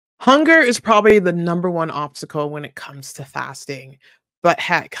Hunger is probably the number one obstacle when it comes to fasting. But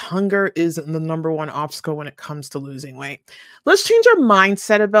heck, hunger is the number one obstacle when it comes to losing weight. Let's change our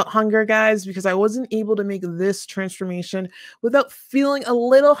mindset about hunger, guys, because I wasn't able to make this transformation without feeling a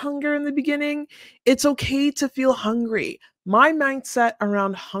little hunger in the beginning. It's okay to feel hungry. My mindset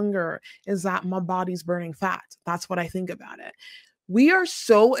around hunger is that my body's burning fat. That's what I think about it. We are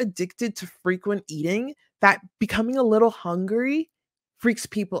so addicted to frequent eating that becoming a little hungry freaks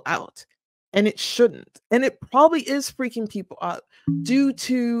people out. And it shouldn't. And it probably is freaking people out due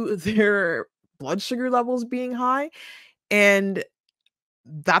to their blood sugar levels being high. And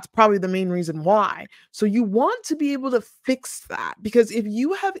that's probably the main reason why. So you want to be able to fix that because if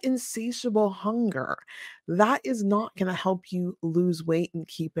you have insatiable hunger, that is not going to help you lose weight and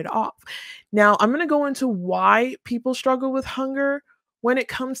keep it off. Now, I'm going to go into why people struggle with hunger when it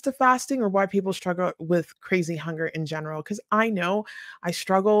comes to fasting or why people struggle with crazy hunger in general because I know I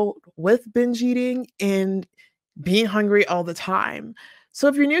struggle with binge eating and being hungry all the time. So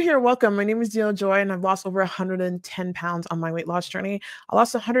if you're new here, welcome. My name is Daniella Joy, and I've lost over 110 pounds on my weight loss journey. I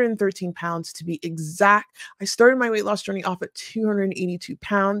lost 113 pounds to be exact. I started my weight loss journey off at 282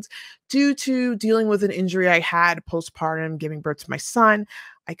 pounds due to dealing with an injury I had postpartum, giving birth to my son.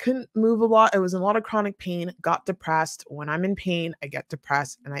 I couldn't move a lot. I was in a lot of chronic pain, got depressed. When I'm in pain, I get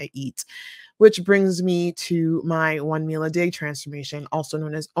depressed and I eat, which brings me to my 1 meal a day transformation, also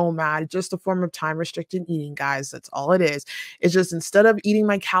known as OMAD, just a form of time restricted eating, guys. That's all it is. It's just instead of eating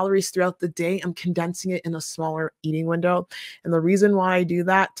my calories throughout the day, I'm condensing it in a smaller eating window. And the reason why I do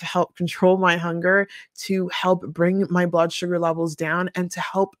that to help control my hunger, to help bring my blood sugar levels down, and to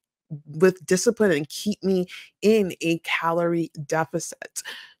help with discipline and keep me in a calorie deficit.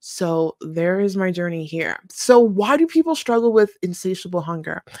 So there is my journey here. So why do people struggle with insatiable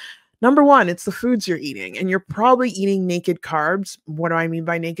hunger? Number one, it's the foods you're eating, and you're probably eating naked carbs. What do I mean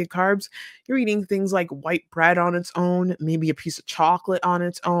by naked carbs? You're eating things like white bread on its own, maybe a piece of chocolate on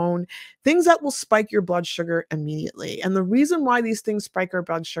its own, things that will spike your blood sugar immediately. And the reason why these things spike our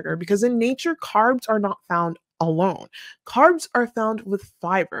blood sugar, because in nature, carbs are not found alone. Carbs are found with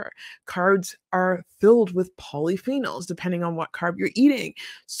fiber. Carbs are filled with polyphenols, depending on what carb you're eating.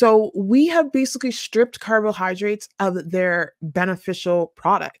 So we have basically stripped carbohydrates of their beneficial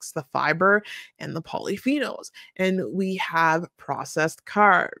products, the fiber and the polyphenols. And we have processed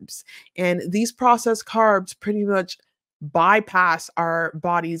carbs. And these processed carbs pretty much bypass our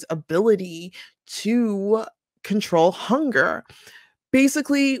body's ability to control hunger.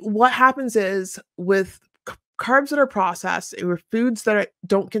 Basically, what happens is with carbs that are processed or foods that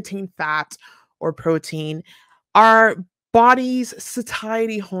don't contain fat or protein, our body's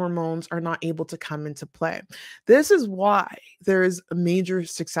satiety hormones are not able to come into play. This is why there is a major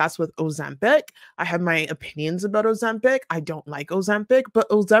success with Ozempic. I have my opinions about Ozempic. I don't like Ozempic, but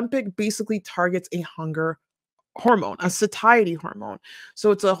Ozempic basically targets a hunger hormone, a satiety hormone.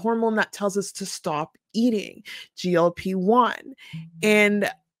 So it's a hormone that tells us to stop eating, GLP-1. And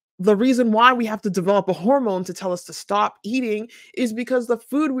the reason why we have to develop a hormone to tell us to stop eating is because the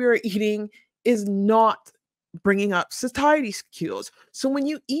food we are eating is not bringing up satiety cues. So when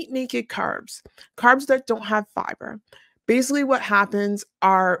you eat naked carbs, carbs that don't have fiber, basically what happens,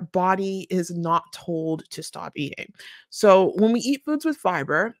 our body is not told to stop eating. So when we eat foods with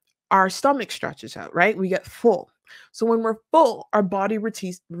fiber, our stomach stretches out, right? We get full. So when we're full, our body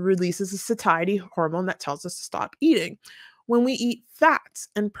releases a satiety hormone that tells us to stop eating. When we eat fats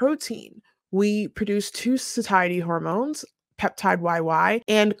and protein, we produce two satiety hormones, peptide YY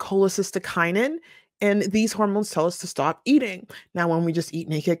and cholecystokinin, and these hormones tell us to stop eating. Now, when we just eat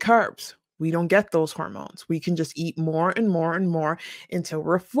naked carbs, we don't get those hormones. We can just eat more and more and more until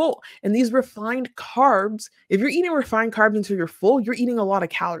we're full. And these refined carbs, if you're eating refined carbs until you're full, you're eating a lot of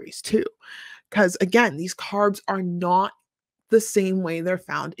calories too. Because again, these carbs are not the same way they're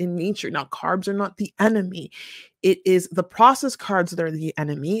found in nature. Now, carbs are not the enemy. It is the processed carbs that are the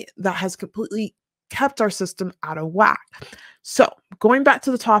enemy that has completely kept our system out of whack. So, going back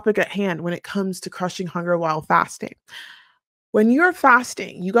to the topic at hand when it comes to crushing hunger while fasting. When you're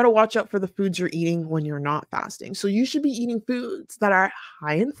fasting, you got to watch out for the foods you're eating when you're not fasting. So, you should be eating foods that are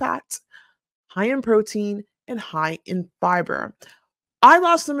high in fat, high in protein, and high in fiber. I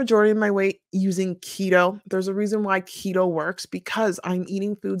lost the majority of my weight using keto. There's a reason why keto works because I'm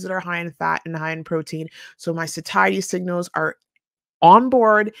eating foods that are high in fat and high in protein. So my satiety signals are on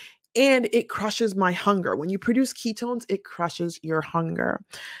board and it crushes my hunger. When you produce ketones, it crushes your hunger.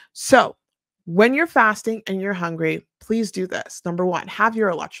 So when you're fasting and you're hungry, please do this. Number one, have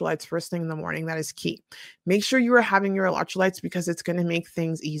your electrolytes first thing in the morning. That is key. Make sure you are having your electrolytes because it's going to make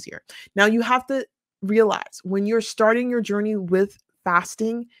things easier. Now, you have to realize when you're starting your journey with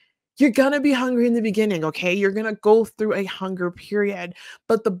fasting, You're going to be hungry in the beginning, okay? You're going to go through a hunger period.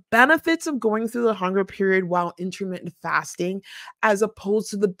 But the benefits of going through the hunger period while intermittent fasting, as opposed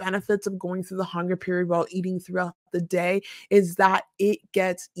to the benefits of going through the hunger period while eating throughout the day, is that it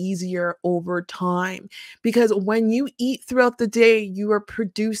gets easier over time. Because when you eat throughout the day, you are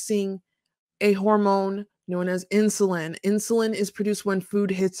producing a hormone known as insulin. Insulin is produced when food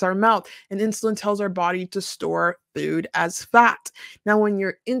hits our mouth, and insulin tells our body to store food as fat. Now, when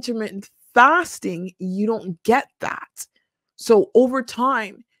you're intermittent fasting, you don't get that. So over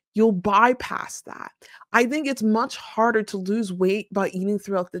time, you'll bypass that. I think it's much harder to lose weight by eating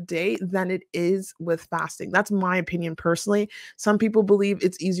throughout the day than it is with fasting. That's my opinion personally. Some people believe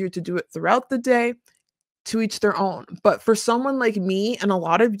it's easier to do it throughout the day. To each their own. But for someone like me and a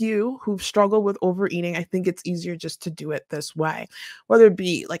lot of you who've struggled with overeating, I think it's easier just to do it this way, whether it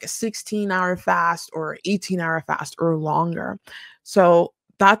be like a 16-hour fast or 18-hour fast or longer. So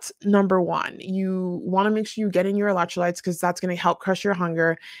that's number one. You want to make sure you get in your electrolytes because that's going to help crush your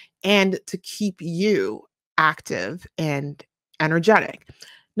hunger and to keep you active and energetic.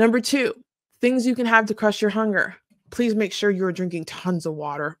 Number two, things you can have to crush your hunger. Please make sure you're drinking tons of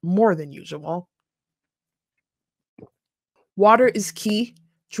water, more than usual. Water is key.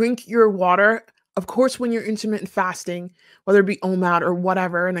 Drink your water. Of course, when you're intermittent fasting, whether it be OMAD or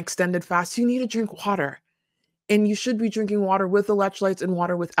whatever, an extended fast, you need to drink water. And you should be drinking water with electrolytes and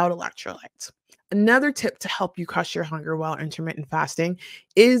water without electrolytes. Another tip to help you crush your hunger while intermittent fasting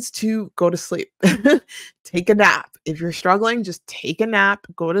is to go to sleep. Take a nap. If you're struggling, just take a nap,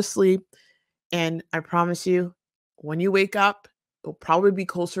 go to sleep. And I promise you, when you wake up, it'll probably be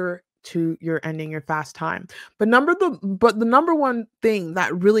closer to your ending your fast time. But the number one thing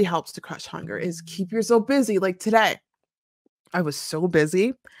that really helps to crush hunger is keep yourself busy. Like today, I was so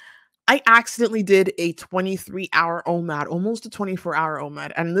busy. I accidentally did a 23-hour OMAD, almost a 24-hour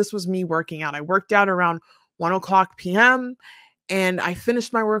OMAD. And this was me working out. I worked out around 1 p.m. and I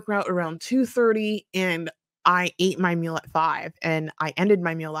finished my workout around 2:30 and I ate my meal at 5 and I ended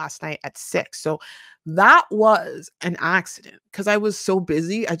my meal last night at 6. So that was an accident because I was so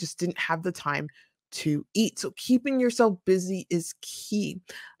busy. I just didn't have the time to eat. So keeping yourself busy is key.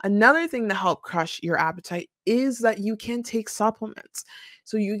 Another thing to help crush your appetite is that you can take supplements.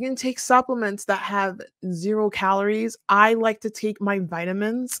 So you can take supplements that have 0 calories. I like to take my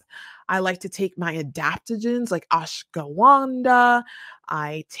vitamins. I like to take my adaptogens like ashwagandha.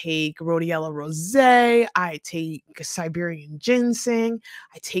 I take rhodiola rosé. I take Siberian ginseng.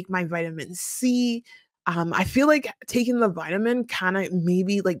 I take my vitamin C. I feel like taking the vitamin kind of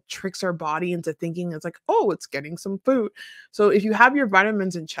maybe like tricks our body into thinking it's like, oh, it's getting some food. So if you have your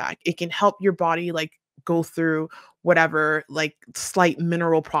vitamins in check, it can help your body like go through whatever like slight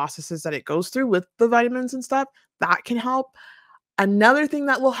mineral processes that it goes through with the vitamins and stuff. That can help. Another thing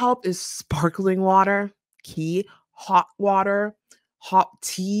that will help is sparkling water, key, hot water, hot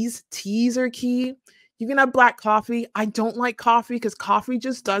teas. Teas are key. You can have black coffee. I don't like coffee because coffee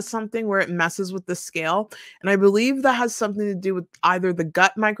just does something where it messes with the scale. And I believe that has something to do with either the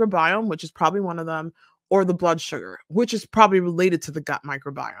gut microbiome, which is probably one of them, or the blood sugar, which is probably related to the gut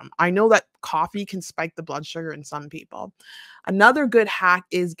microbiome. I know that coffee can spike the blood sugar in some people. Another good hack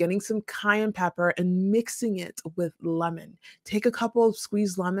is getting some cayenne pepper and mixing it with lemon. Take a couple of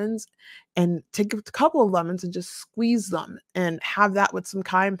squeezed lemons and take a couple of lemons and just squeeze them and have that with some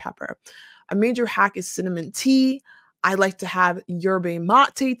cayenne pepper. A major hack is cinnamon tea. I like to have yerba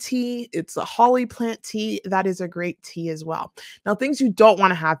mate tea. It's a holly plant tea. That is a great tea as well. Now, things you don't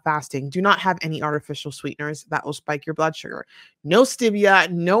want to have fasting. Do not have any artificial sweeteners that will spike your blood sugar. No stevia,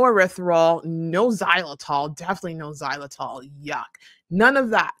 no erythritol, no xylitol. Definitely no xylitol. Yuck. None of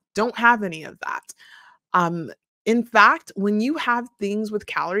that. Don't have any of that. In fact, when you have things with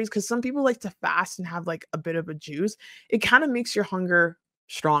calories, because some people like to fast and have like a bit of a juice, it kind of makes your hunger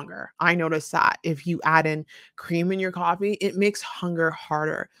stronger. I noticed that if you add in cream in your coffee, it makes hunger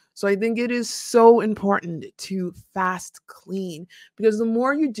harder. So I think it is so important to fast clean because the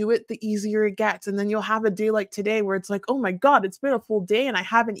more you do it, the easier it gets. And then you'll have a day like today where it's like, oh my God, it's been a full day and I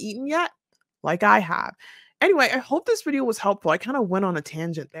haven't eaten yet, like I have. Anyway, I hope this video was helpful. I kind of went on a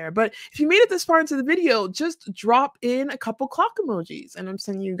tangent there, but if you made it this far into the video, just drop in a couple clock emojis and I'm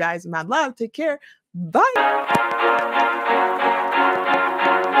sending you guys mad love. Take care. Bye.